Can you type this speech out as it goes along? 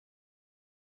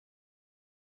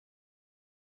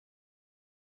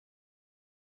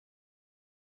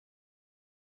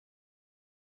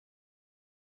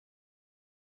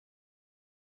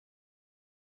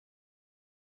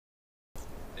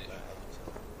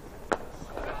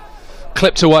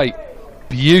clipped away.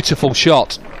 Beautiful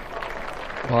shot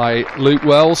by Luke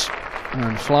Wells,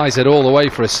 and flies it all the way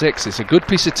for a 6. It's a good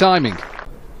piece of timing.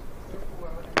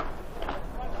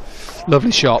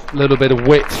 Lovely shot, a little bit of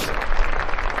width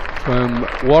from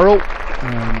Worrell,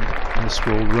 and this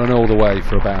will run all the way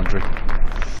for a boundary.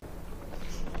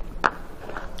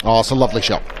 Oh, it's a lovely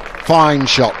shot. Fine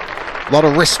shot. A lot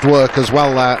of wrist work as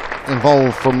well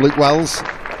involved from Luke Wells.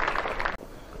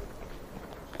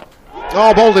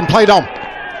 Oh, Baldwin played on.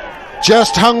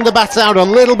 Just hung the bat out a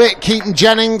little bit, Keaton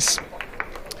Jennings.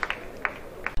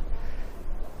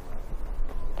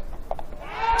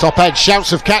 Top edge,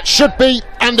 shouts of catch, should be,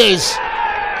 and is.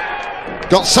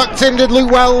 Got sucked in, did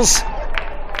Luke Wells.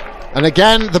 And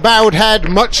again, the bowed head,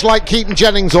 much like Keaton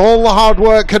Jennings, all the hard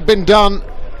work had been done.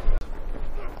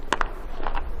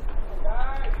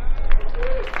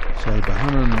 So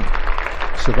Bohannon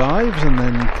survives and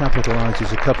then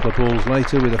capitalises a couple of balls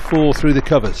later with a 4 through the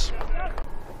covers.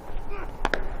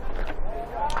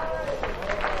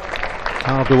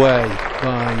 Carved away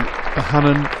by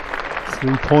Bohannon,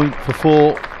 3 point for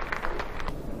 4.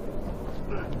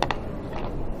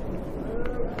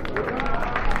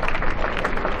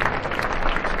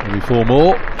 Maybe 4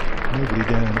 more. Nobody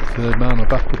down at third man or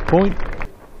backward point.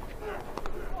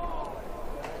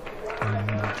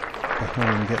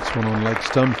 Bohannon gets one on leg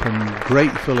stump and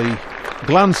gratefully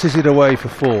glances it away for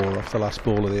 4 off the last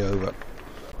ball of the over.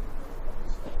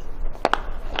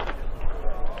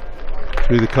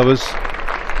 Through the covers.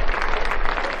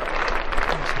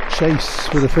 Chase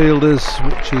for the fielders,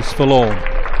 which is forlorn.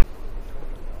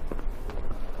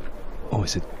 Oh,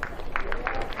 it's a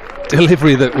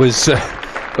delivery that was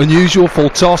unusual, full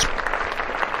toss,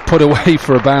 put away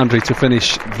for a boundary to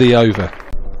finish the over.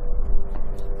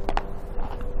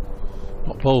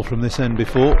 Not bowled from this end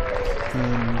before,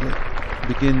 and it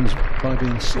begins by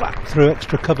being slapped through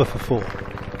extra cover for 4.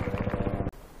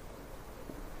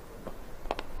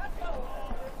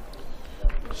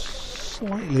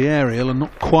 Slightly aerial and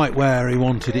not quite where he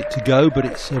wanted it to go, but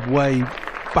it's a way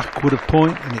backward of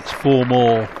point, and it's 4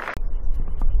 more.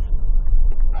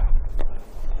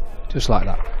 Just like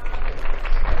that.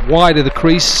 Wide of the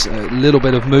crease, a little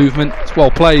bit of movement. It's well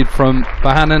played from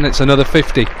Bohannon. It's another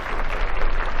 50.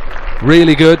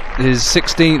 Really good. His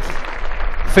 16th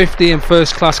 50 in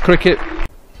first class cricket.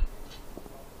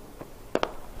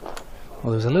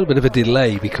 Well, there was a little bit of a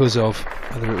delay because of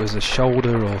whether it was a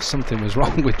shoulder or something was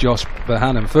wrong with Josh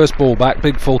Bohannon. First ball back,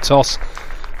 big full toss,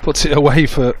 puts it away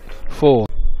for 4.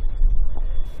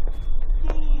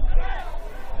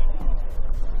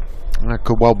 That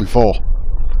could well be 4.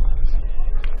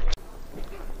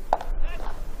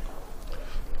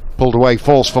 Pulled away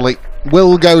forcefully.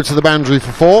 Will go to the boundary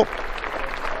for 4.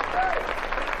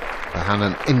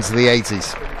 Bohannon into the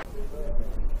 80s.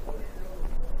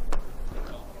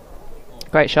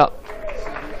 Great shot.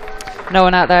 No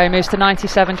one out there. He moves to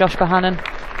 97, Josh Bohannon.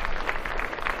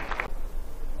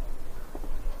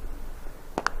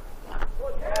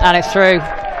 And it's through.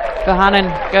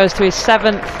 Bohannon goes to his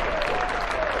 7th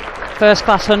first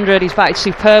class 100. He's batted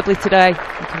superbly today.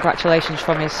 And congratulations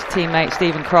from his teammate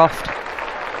Stephen Croft.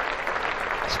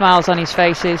 Smiles on his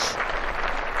faces.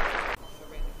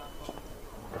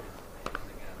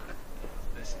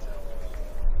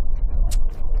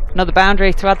 Another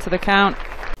boundary to add to the count.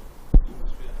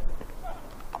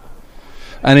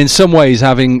 And in some ways,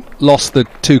 having lost the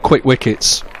 2 quick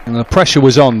wickets, and the pressure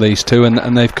was on these 2,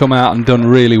 and they've come out and done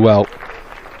really well.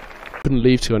 Couldn't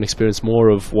leave to and experience more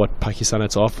of what Pakistan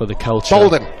had to offer, the culture.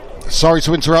 Bolden, sorry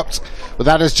to interrupt, but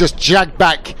that has just jagged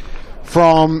back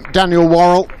from Daniel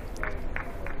Worrell.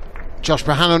 Josh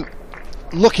Bohannon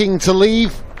looking to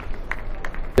leave.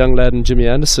 Young lad and Jimmy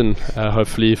Anderson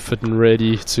hopefully fit and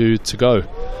ready to go.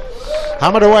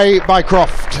 Hammered away by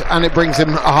Croft, and it brings him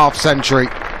a half century.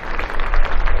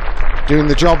 Doing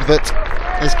the job that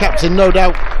his captain no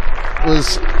doubt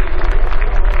was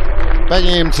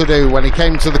begging him to do when he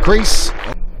came to the crease.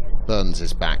 Burns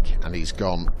is back and he's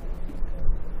gone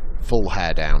full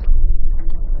hair down.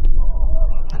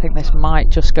 I think this might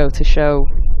just go to show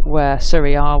where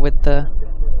Surrey are with the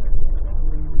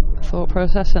thought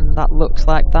process, and that looks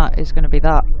like that is going to be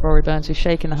that. Rory Burns is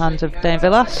shaking the hands of Dane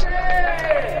Villas.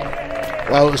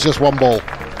 Well, it was just one ball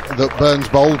that Burns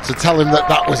bowled to tell him that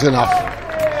that was enough.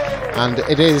 And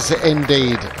it is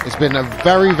indeed. It's been a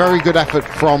very, very good effort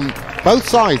from both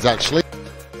sides, actually.